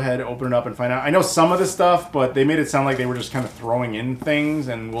just go ahead, open it up, and find out. I know some of the stuff, but they made it sound like they were just kind of throwing in things,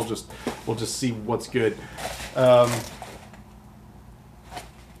 and we'll just see what's good. Okay,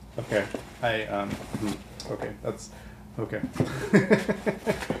 okay, that's okay.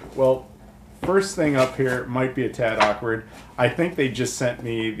 Well. First thing up here might be a tad awkward. I think they just sent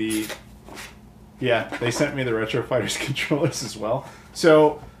me they sent me the Retro Fighters controllers as well.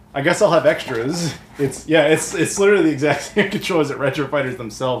 So I guess I'll have extras. It's literally the exact same controllers that Retro Fighters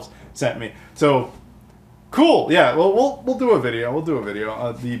themselves sent me. So cool. Yeah. Well, we'll do a video.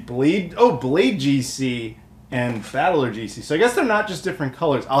 The Blade GC and Battler GC. So I guess they're not just different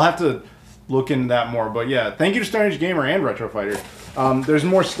colors. I'll have to look into that more. But yeah, thank you to Stone Age Gamer and Retro Fighters. There's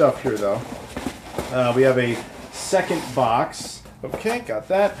more stuff here though. We have a second box. Okay, got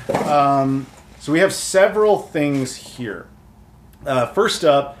that. So we have several things here. First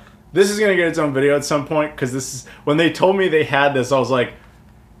up, this is going to get its own video at some point because this is when they told me they had this. I was like,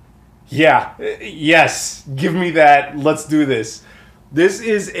 yeah, yes, give me that. Let's do this. This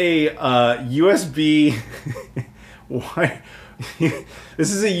is a USB. Why?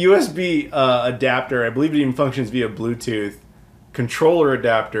 This is a USB adapter. I believe it even functions via Bluetooth. Controller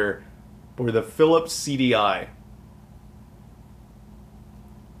adapter for the Philips CDI.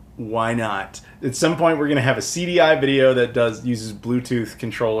 Why not? At some point, we're gonna have a CDI video that uses Bluetooth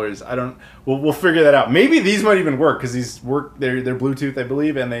controllers. We'll figure that out. Maybe these might even work because these work. They're Bluetooth, I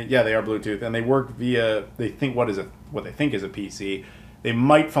believe, and they are Bluetooth, and they work via what they think is a PC. They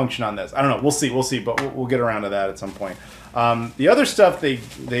might function on this. I don't know. We'll see, but we'll get around to that at some point. The other stuff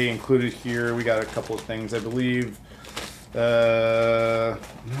they included here, we got a couple of things, I believe. I'm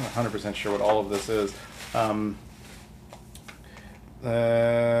not 100% sure what all of this is.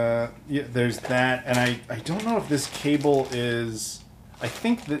 Yeah, there's that, and I don't know if this cable is... I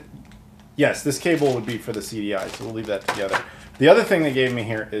think that... Yes, this cable would be for the CDI, so we'll leave that together. The other thing they gave me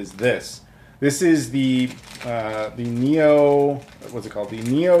here is this. This is the Neo... What's it called? The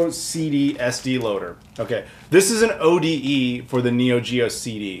Neo CD SD loader. Okay, this is an ODE for the Neo Geo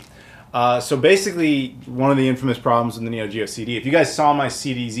CD. So basically, one of the infamous problems with the Neo Geo CD, if you guys saw my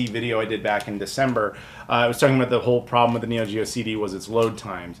CDZ video I did back in December, I was talking about the whole problem with the Neo Geo CD was its load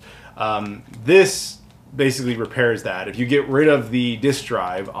times. This basically repairs that. If you get rid of the disk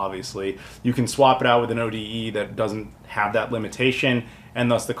drive, obviously, you can swap it out with an ODE that doesn't have that limitation, and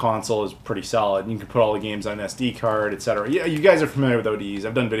thus the console is pretty solid. You can put all the games on an SD card, etc. Yeah, you guys are familiar with ODEs.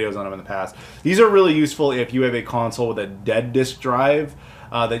 I've done videos on them in the past. These are really useful if you have a console with a dead disk drive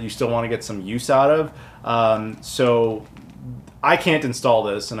that you still want to get some use out of. So I can't install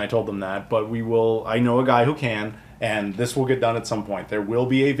this, and I told them that, but we will. I know a guy who can, and this will get done at some point. There will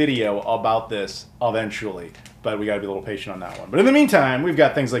be a video about this eventually, but we got to be a little patient on that one. But in the meantime, we've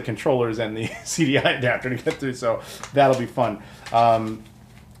got things like controllers and the CDI adapter to get through, so that'll be fun.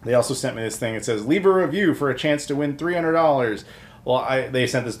 They also sent me this thing. It says, leave a review for a chance to win $300. Well, they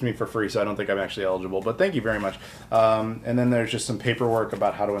sent this to me for free, so I don't think I'm actually eligible, but thank you very much. And then there's just some paperwork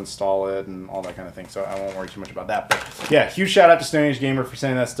about how to install it and all that kind of thing, so I won't worry too much about that. But yeah, huge shout out to Stone Age Gamer for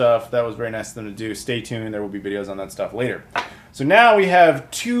sending that stuff. That was very nice of them to do. Stay tuned. There will be videos on that stuff later. So now we have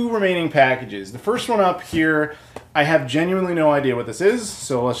 2 remaining packages. The first one up here, I have genuinely no idea what this is,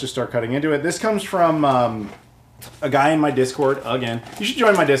 so let's just start cutting into it. This comes from... a guy in my Discord, again. You should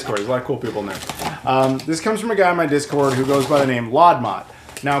join my Discord. There's a lot of cool people in there. This comes from a guy in my Discord who goes by the name Lodmot.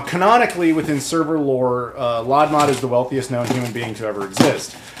 Now, canonically, within server lore, Lodmot is the wealthiest known human being to ever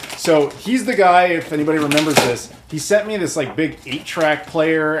exist. So, he's the guy, if anybody remembers this, he sent me this like big 8-track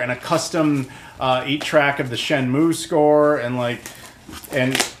player and a custom 8-track of the Shenmue score, and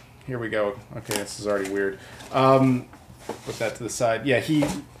here we go. Okay, this is already weird. Put that to the side. Yeah,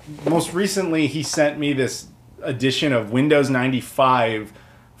 most recently, he sent me this edition of Windows 95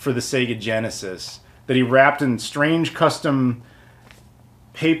 for the Sega Genesis that he wrapped in strange custom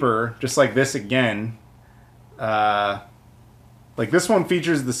paper, just like this again. Like this one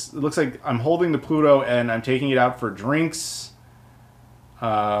features this. It looks like I'm holding the Pluto and I'm taking it out for drinks.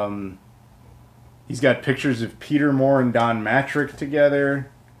 He's got pictures of Peter Moore and Don Matrick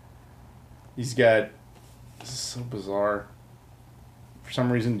together. He's got... This is so bizarre. For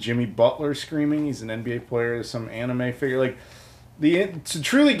some reason, Jimmy Butler screaming. He's an NBA player. There's some anime figure. Like, to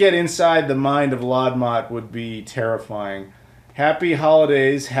truly get inside the mind of Lodmot would be terrifying. Happy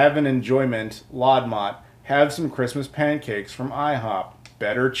holidays. Have an enjoyment. Lodmot. Have some Christmas pancakes from IHOP.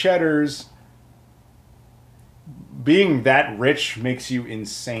 Better cheddars. Being that rich makes you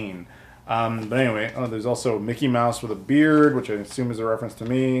insane. But anyway, there's also Mickey Mouse with a beard, which I assume is a reference to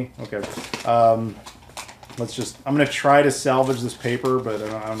me. Okay. I'm going to try to salvage this paper, but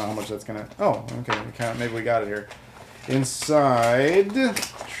I don't know how much that's going to... Oh, okay. Maybe we got it here. Inside...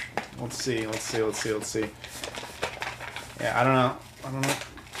 Let's see. Yeah, I don't know. I'm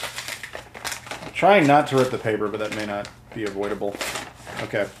trying not to rip the paper, but that may not be avoidable.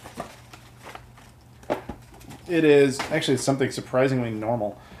 Okay. It is... Actually, it's something surprisingly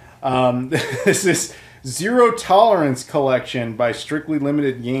normal. This is Zero Tolerance Collection by Strictly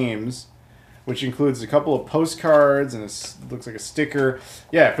Limited Games, which includes a couple of postcards and looks like a sticker.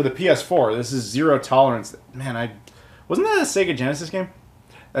 Yeah, for the PS4. This is Zero Tolerance. Man, wasn't that a Sega Genesis game?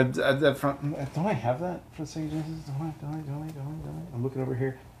 Don't I have that for the Sega Genesis? Don't I? I'm looking over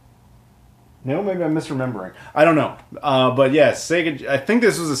here. No, maybe I'm misremembering. I don't know. But yeah, Sega. I think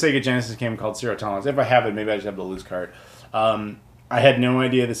this was a Sega Genesis game called Zero Tolerance. If I have it, maybe I just have the loose card. I had no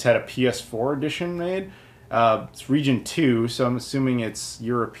idea this had a PS4 edition made. It's Region 2, so I'm assuming it's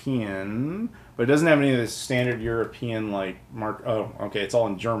European, but it doesn't have any of the standard European like mark. Oh, okay, it's all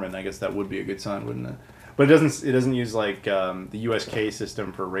in German. I guess that would be a good sign, wouldn't it? But it doesn't use like the USK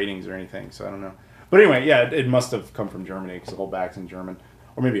system for ratings or anything, so I don't know. But anyway, yeah, it must have come from Germany because the whole back's in German,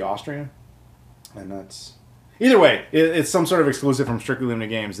 or maybe Austrian, and that's either way. It's some sort of exclusive from Strictly Limited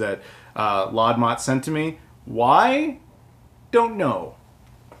Games that Lodmot sent to me. Why? Don't know.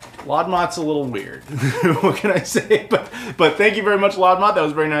 Lodmot's a little weird. What can I say? But thank you very much, Lodmot. That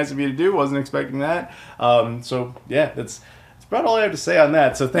was very nice of you to do. Wasn't expecting that. So yeah, that's about all I have to say on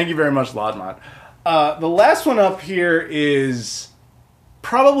that. So thank you very much, Lodmot. The last one up here is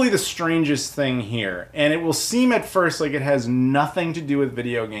probably the strangest thing here, and it will seem at first like it has nothing to do with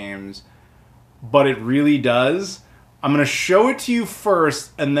video games, but it really does. I'm going to show it to you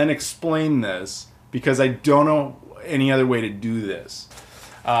first and then explain this, because I don't know any other way to do this.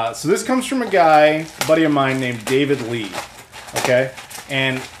 So this comes from a guy, a buddy of mine named David Lee, okay?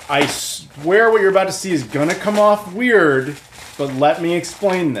 And I swear what you're about to see is going to come off weird, but let me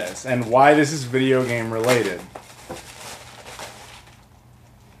explain this and why this is video game related.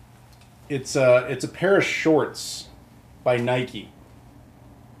 It's a pair of shorts by Nike.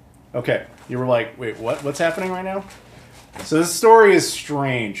 Okay, you were like, wait, what? What's happening right now? So this story is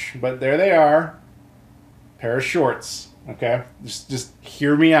strange, but there they are. Pair of shorts, okay? Just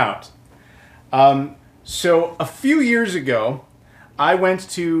hear me out. So a few years ago, I went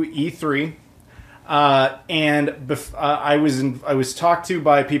to E3, and I was talked to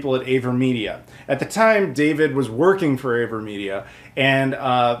by people at AverMedia. At the time, David was working for AverMedia, and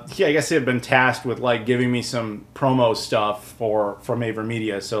I guess he had been tasked with like giving me some promo stuff from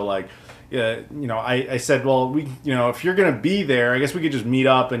AverMedia. So like, I said, well, if you're gonna be there, I guess we could just meet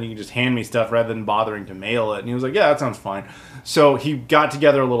up and you can just hand me stuff rather than bothering to mail it. And he was like, yeah, that sounds fine. So he got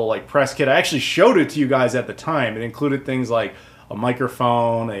together a little like press kit. I actually showed it to you guys at the time. It included things like a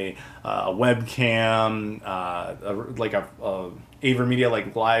microphone, a webcam, like a AverMedia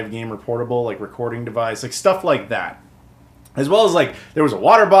like live gamer portable like recording device, like stuff like that. As well as like there was a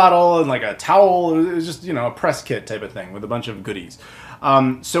water bottle and like a towel. It was just a press kit type of thing with a bunch of goodies.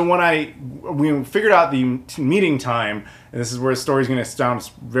 So when we figured out the meeting time, and this is where the story's going to sound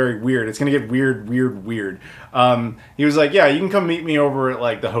very weird. It's going to get weird. He was like, yeah, you can come meet me over at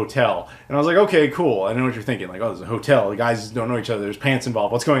like the hotel. And I was like, okay, cool. I know what you're thinking. Like, oh, there's a hotel. The guys don't know each other. There's pants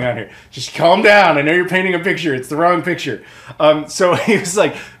involved. What's going on here? Just calm down. I know you're painting a picture. It's the wrong picture. So he was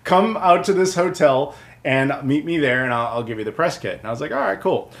like, come out to this hotel and meet me there, and I'll give you the press kit. And I was like, all right,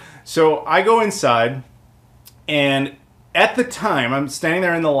 cool. So I go inside, and at the time, I'm standing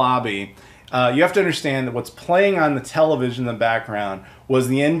there in the lobby. You have to understand that what's playing on the television in the background was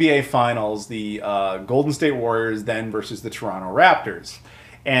the NBA Finals, the Golden State Warriors then versus the Toronto Raptors.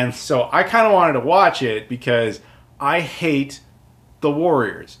 And so I kind of wanted to watch it because I hate the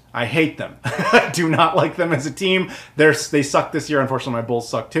Warriors. I hate them. I do not like them as a team. They suck this year. Unfortunately, my Bulls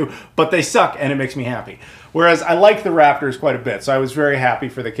suck too. But they suck, and it makes me happy. Whereas I like the Raptors quite a bit. So I was very happy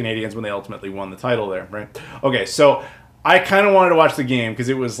for the Canadians when they ultimately won the title there, right? Okay, so I kind of wanted to watch the game because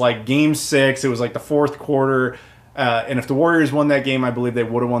it was like Game 6. It was like the fourth quarter. And if the Warriors won that game, I believe they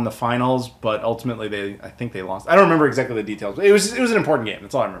would have won the finals. But ultimately, I think they lost. I don't remember exactly the details. But it was an important game.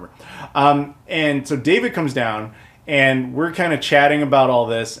 That's all I remember. And so David comes down, and we're kind of chatting about all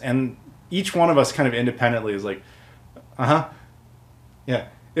this. And each one of us kind of independently is like, yeah.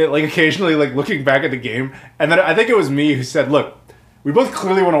 Like occasionally like looking back at the game. And then I think it was me who said, look, we both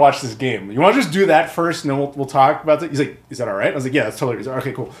clearly want to watch this game. You want to just do that first, and then we'll talk about it? He's like, is that all right? I was like, yeah, that's totally. He's like,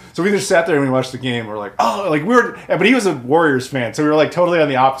 okay, cool. So we just sat there and we watched the game. We're like, oh, like but he was a Warriors fan, so we were like totally on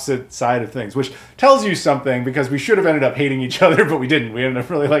the opposite side of things, which tells you something because we should have ended up hating each other, but we didn't. We ended up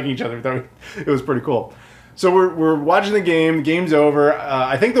really liking each other. We thought it was pretty cool. So we're watching the game. The game's over.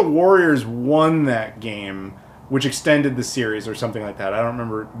 I think the Warriors won that game, which extended the series or something like that. I don't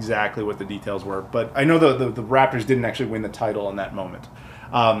remember exactly what the details were, but I know the Raptors didn't actually win the title in that moment.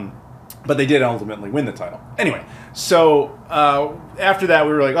 But they did ultimately win the title. Anyway, so after that,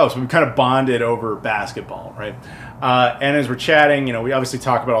 we were like, oh, so we kind of bonded over basketball, right? And as we're chatting, we obviously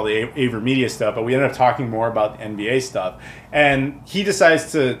talk about all the AverMedia stuff, but we ended up talking more about the NBA stuff. And he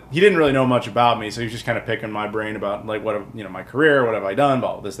decides he didn't really know much about me, so he's just kind of picking my brain about like my career, what have I done,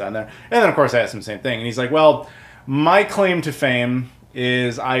 about this, that, and that. And then of course I asked him the same thing, and he's like, well, my claim to fame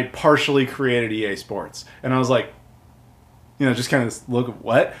is I partially created EA Sports. And I was like, just kind of this look of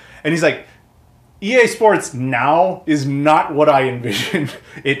what? And he's like, EA Sports now is not what I envisioned.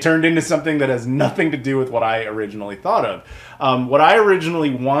 It turned into something that has nothing to do with what I originally thought of. What I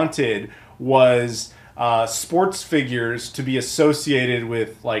originally wanted was sports figures to be associated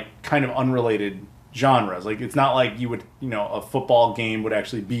with like kind of unrelated genres. Like it's not like you would, a football game would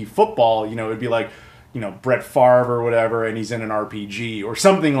actually be football. It'd be like, Brett Favre or whatever, and he's in an RPG or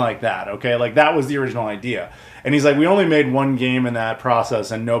something like that, okay? Like, that was the original idea. And he's like, we only made one game in that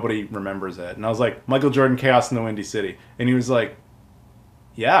process, and nobody remembers it. And I was like, Michael Jordan, Chaos in the Windy City. And he was like,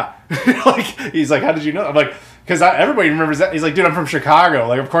 yeah. He's like, how did you know? I'm like, because everybody remembers that. He's like, dude, I'm from Chicago.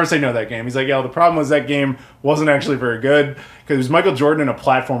 Like, of course I know that game. He's like, yo, the problem was that game wasn't actually very good because it was Michael Jordan in a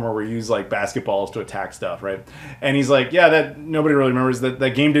platformer where he used like basketballs to attack stuff, right? And he's like, yeah, that nobody really remembers that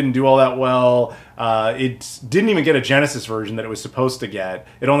game didn't do all that well. It didn't even get a Genesis version that it was supposed to get.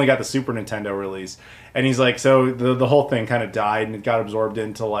 It only got the Super Nintendo release. And he's like, so the whole thing kind of died and it got absorbed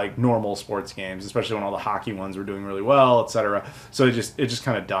into like normal sports games, especially when all the hockey ones were doing really well, etc. So it just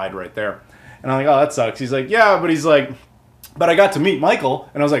kind of died right there. And I'm like, oh, that sucks. He's like, yeah, but he's like, but I got to meet Michael.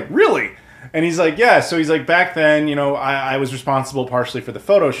 And I was like, really? And he's like, yeah. So he's like, back then, you know, I was responsible partially for the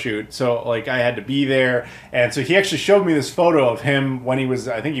photo shoot. So like I had to be there. And so he actually showed me this photo of him when he was,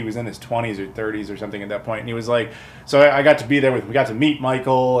 I think he was in his 20s or 30s or something at that point. And he was like, so I got to be there we got to meet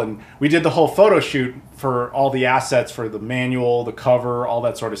Michael and we did the whole photo shoot for all the assets for the manual, the cover, all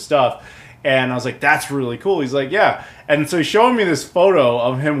that sort of stuff. And I was like, that's really cool. He's like, yeah. And so he's showing me this photo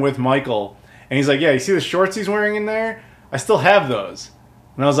of him with Michael. And he's like, yeah, you see the shorts he's wearing in there? I still have those.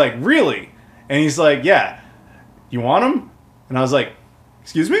 And I was like, really? And he's like, yeah. You want them? And I was like,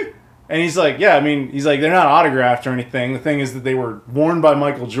 excuse me? And he's like, yeah, I mean, he's like, they're not autographed or anything. The thing is that they were worn by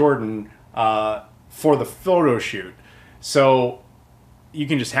Michael Jordan for the photo shoot. So you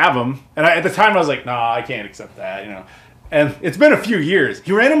can just have them. And at the time I was like, nah, I can't accept that, you know. And it's been a few years.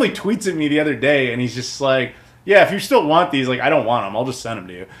 He randomly tweets at me the other day and he's just like, yeah, if you still want these, like, I don't want them. I'll just send them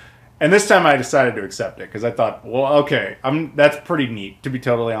to you. And this time I decided to accept it because I thought, well, okay, that's pretty neat, to be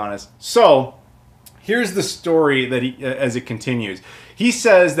totally honest. So here's the story that as it continues. He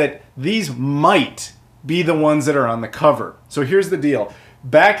says that these might be the ones that are on the cover. So here's the deal.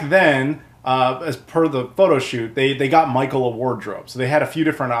 Back then, as per the photo shoot, they got Michael a wardrobe. So they had a few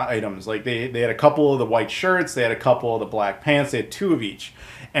different items. Like they had a couple of the white shirts, they had a couple of the black pants, they had 2 of each.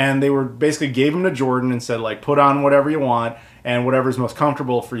 And they were basically gave them to Jordan and said, like, put on whatever you want and whatever's most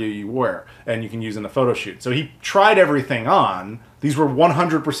comfortable for you, you wear. And you can use in the photo shoot. So he tried everything on. These were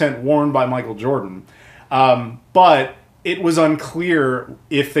 100% worn by Michael Jordan. But it was unclear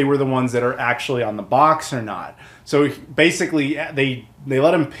if they were the ones that are actually on the box or not. So basically, they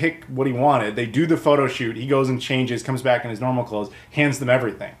let him pick what he wanted. They do the photo shoot. He goes and changes, comes back in his normal clothes, hands them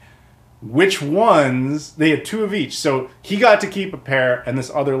everything. Which ones, they had 2 of each. So he got to keep a pair and this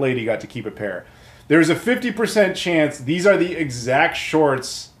other lady got to keep a pair. There's a 50% chance these are the exact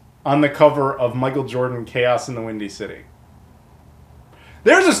shorts on the cover of Michael Jordan Chaos in the Windy City.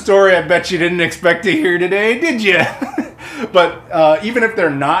 There's a story I bet you didn't expect to hear today, did you? But even if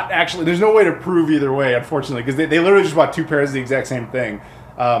they're not actually, there's no way to prove either way, unfortunately, because they literally just bought 2 pairs of the exact same thing.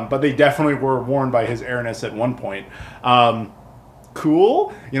 But they definitely were worn by his airness at one point.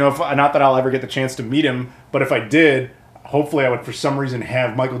 Cool. You know, not that I'll ever get the chance to meet him, but if I did, hopefully I would for some reason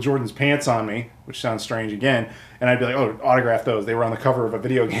have Michael Jordan's pants on me, which sounds strange again, and I'd be like, oh, autograph those. They were on the cover of a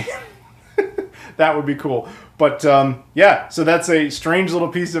video game. That would be cool. But yeah, so that's a strange little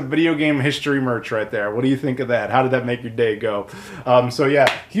piece of video game history merch right there. What do you think of that? How did that make your day go? So yeah,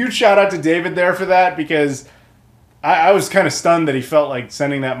 huge shout out to David there for that, because I was kind of stunned that he felt like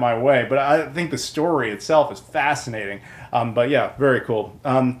sending that my way, but I think the story itself is fascinating. But yeah, very cool.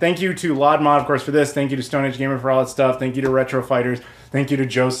 Thank you to LodMod, of course, for this. Thank you to Stone Age Gamer for all that stuff. Thank you to Retro Fighters. Thank you to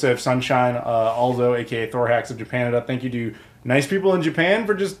Joseph Sunshine, Aldo, aka Thor Hacks of Japanada. Thank you to nice people in Japan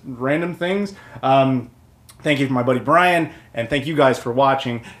for just random things. Thank you to my buddy Brian, and thank you guys for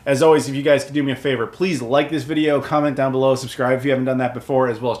watching. As always, if you guys could do me a favor, please like this video, comment down below, subscribe if you haven't done that before,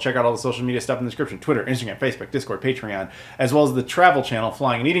 as well as check out all the social media stuff in the description: Twitter, Instagram, Facebook, Discord, Patreon, as well as the travel channel,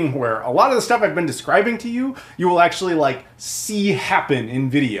 Flying and Eating, where a lot of the stuff I've been describing to you, you will actually like see happen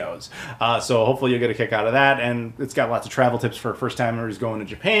in videos. So hopefully you'll get a kick out of that, and it's got lots of travel tips for first-timers going to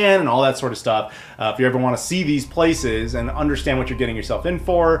Japan and all that sort of stuff. If you ever want to see these places and understand what you're getting yourself in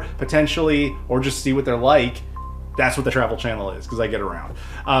for, potentially, or just see what they're like, that's what the travel channel is, because I get around.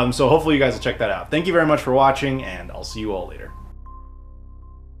 So hopefully you guys will check that out. Thank you very much for watching, and I'll see you all later.